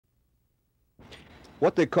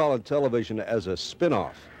what they call in television as a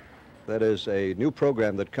spin-off. That is a new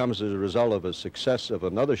program that comes as a result of a success of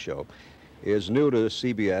another show, is new to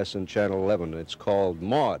CBS and Channel 11. It's called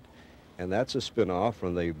Maude, and that's a spin-off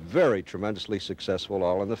from the very tremendously successful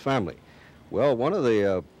All in the Family. Well, one of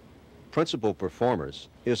the principal performers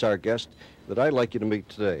is our guest that I'd like you to meet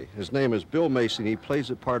today. His name is Bill Macy, and he plays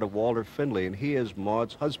the part of Walter Findlay, and he is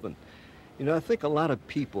Maude's husband. You know, I think a lot of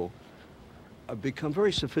people have become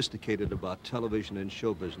very sophisticated about television and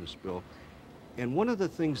show business, Bill. And one of the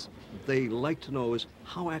things they like to know is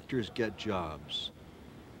how actors get jobs.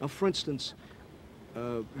 Now, for instance,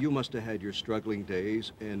 you must have had your struggling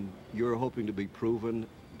days, and you're hoping to be proven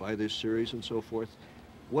by this series and so forth.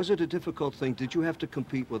 Was it a difficult thing? Did you have to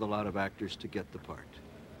compete with a lot of actors to get the part?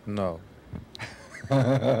 No.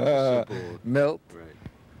 Milt? Right.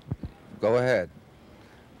 Go ahead.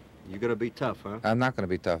 You're going to be tough, huh? I'm not going to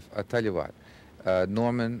be tough. I'll tell you what.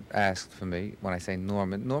 Norman asked for me. When I say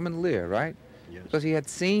Norman Lear, right? Yes. Because he had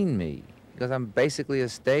seen me. Because I'm basically a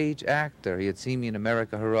stage actor. He had seen me in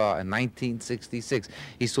America Hurrah in 1966.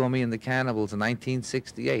 He saw me in The Cannibals in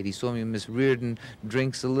 1968. He saw me in Miss Reardon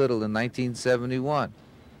Drinks a Little in 1971.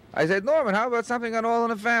 I said, Norman, how about something on All in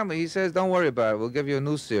the Family? He says, don't worry about it. We'll give you a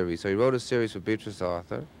new series. So he wrote a series for Beatrice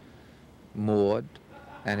Arthur, Maude,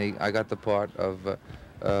 and I got the part of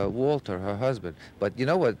Walter, her husband. But you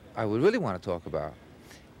know what I would really want to talk about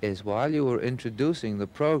is while you were introducing the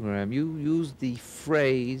program, you used the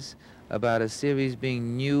phrase about a series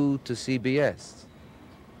being new to CBS.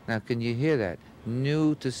 Now, can you hear that?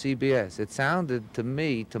 New to CBS. It sounded to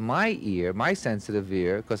me, to my ear, my sensitive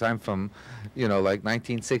ear, because I'm from, you know, like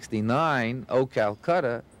 1969, Oh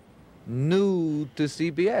Calcutta, new to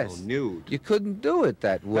CBS. Oh, nude. You couldn't do it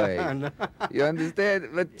that way. No. You understand?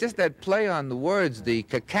 But just that play on the words, the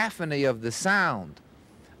cacophony of the sound,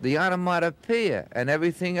 the onomatopoeia, and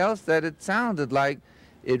everything else that it sounded like,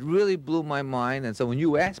 it really blew my mind. And so when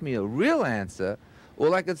you asked me a real answer,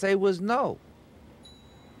 all I could say was no.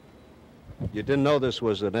 You didn't know this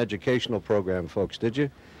was an educational program, folks, did you?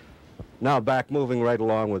 Now moving right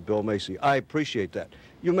along with Bill Macy. I appreciate that.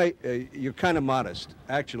 You're kind of modest.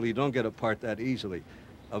 Actually, you don't get a part that easily.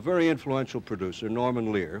 A very influential producer,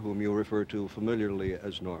 Norman Lear, whom you refer to familiarly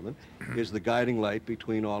as Norman, is the guiding light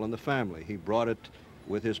between All in the Family. He brought it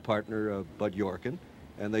with his partner, Bud Yorkin,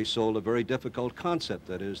 and they sold a very difficult concept.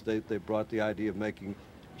 That is, they brought the idea of making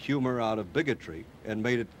humor out of bigotry and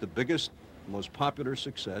made it the biggest, most popular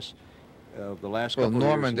success of the last couple of years. Well,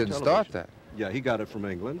 Norman didn't start that. Yeah, he got it from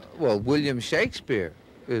England. Well, William Shakespeare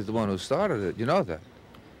is the one who started it. You know that.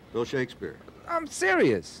 Bill Shakespeare. I'm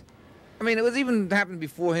serious. I mean, it was even happened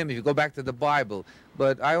before him if you go back to the Bible,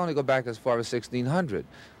 but I only go back as far as 1600.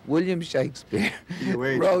 William Shakespeare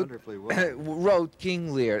wrote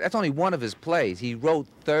King Lear. That's only one of his plays. He wrote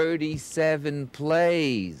 37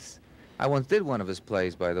 plays. I once did one of his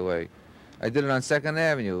plays, by the way. I did it on 2nd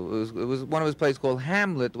Avenue. It was one of his plays called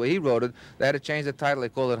Hamlet, where he wrote it. They had to change the title. They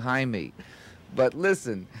called it Jaime. But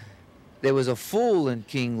listen, there was a fool in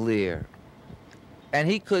King Lear. And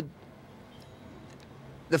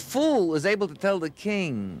the fool was able to tell the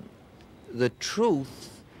king the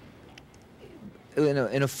truth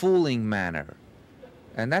in a fooling manner.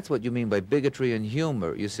 And that's what you mean by bigotry and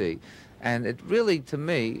humor, you see. And it really, to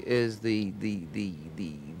me, is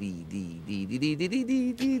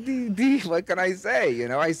what can I say? You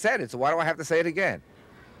know, I said it, so why do I have to say it again?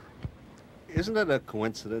 Isn't it a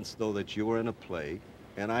coincidence, though, that you were in a play,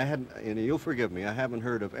 and you'll forgive me, I haven't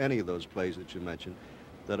heard of any of those plays that you mentioned,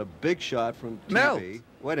 that a big shot from TV, Melt.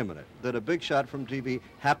 Wait a minute, that a big shot from TV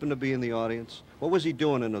happened to be in the audience? What was he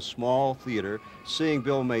doing in a small theater, seeing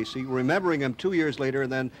Bill Macy, remembering him 2 years later,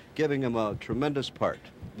 and then giving him a tremendous part?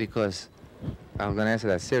 Because I'm going to answer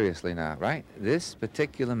that seriously now, right? This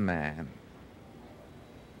particular man,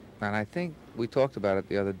 and I think we talked about it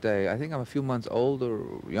the other day, I think I'm a few months older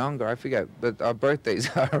or younger, I forget, but our birthdays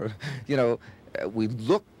are, you know, we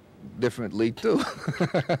look differently too.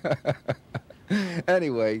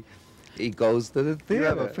 Anyway, he goes to the theater. You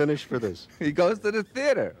have a finish for this. He goes to the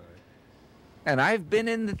theater. And I've been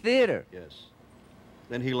in the theater. Yes.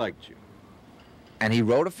 Then he liked you. And he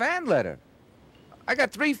wrote a fan letter. I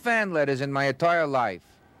got 3 fan letters in my entire life.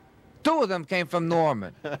 2 of them came from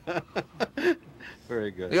Norman.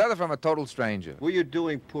 Very good. The other from a total stranger. Were you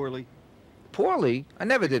doing poorly? Poorly? I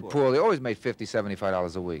never did poorly. Always made $50,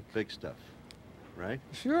 $75 a week. Big stuff, right?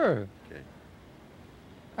 Sure. Okay.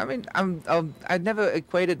 I mean, I never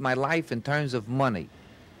equated my life in terms of money.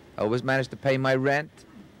 I always managed to pay my rent,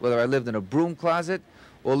 whether I lived in a broom closet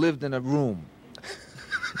or lived in a room.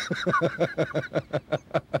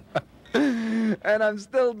 And I'm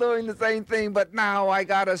still doing the same thing, but now I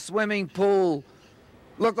got a swimming pool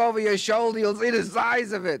Look over your shoulder, you'll see the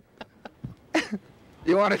size of it.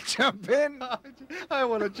 You want to jump in? I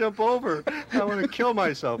want to jump over. I want to kill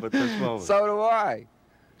myself at this moment. So do I.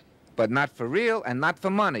 But not for real and not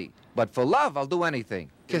for money. But for love, I'll do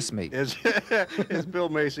anything. Kiss me. Is Bill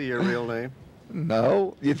Macy your real name?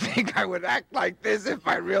 No. You think I would act like this if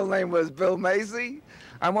my real name was Bill Macy?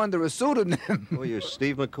 I'm under a pseudonym. Well, you're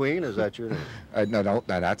Steve McQueen? Is that your name? No,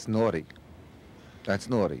 that's naughty. That's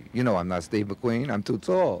naughty. You know I'm not Steve McQueen. I'm too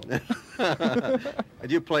tall.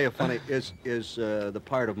 And you play a funny... Is the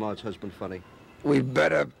part of Maude's husband funny? It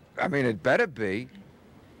better be.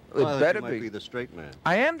 Well, It better you might be the straight man.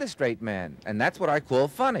 I am the straight man, and that's what I call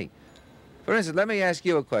funny. For instance, let me ask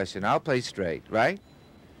you a question. I'll play straight, right?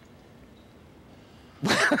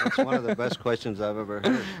 That's one of the best questions I've ever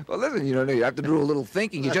heard. Well, listen, you have to do a little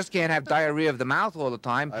thinking. You just can't have diarrhea of the mouth all the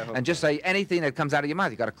time and just say anything that comes out of your mouth.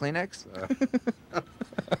 You got a Kleenex?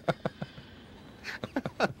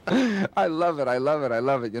 I love it. I love it. I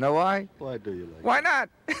love it. You know why? Why do you like Why not?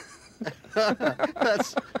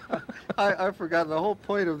 I forgot the whole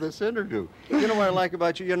point of this interview. You know what I like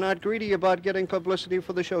about you? You're not greedy about getting publicity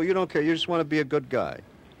for the show. You don't care. You just want to be a good guy.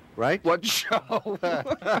 Right? What show?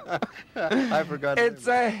 I forgot. It's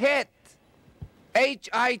a hit.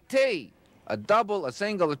 H-I-T. A double, a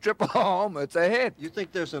single, a triple home. It's a hit. You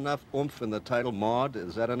think there's enough oomph in the title Maude?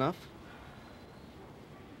 Is that enough?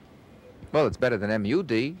 Well, it's better than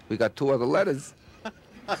M-U-D. We got 2 other letters.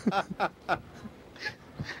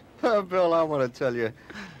 Bill, I want to tell you.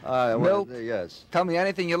 Yes. Tell me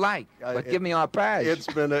anything you like, but give me our badge. It's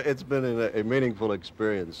been a meaningful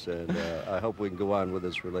experience, and I hope we can go on with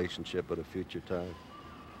this relationship at a future time.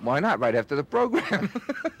 Why not? Right after the program.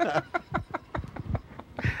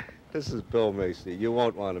 This is Bill Macy. You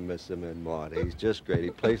won't want to miss him in Maude. He's just great. He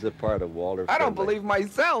plays the part of Walter. I don't Finley. believe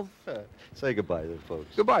myself. Say goodbye then,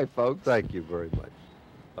 folks. Goodbye, folks. Thank you very much.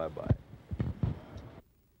 Bye-bye.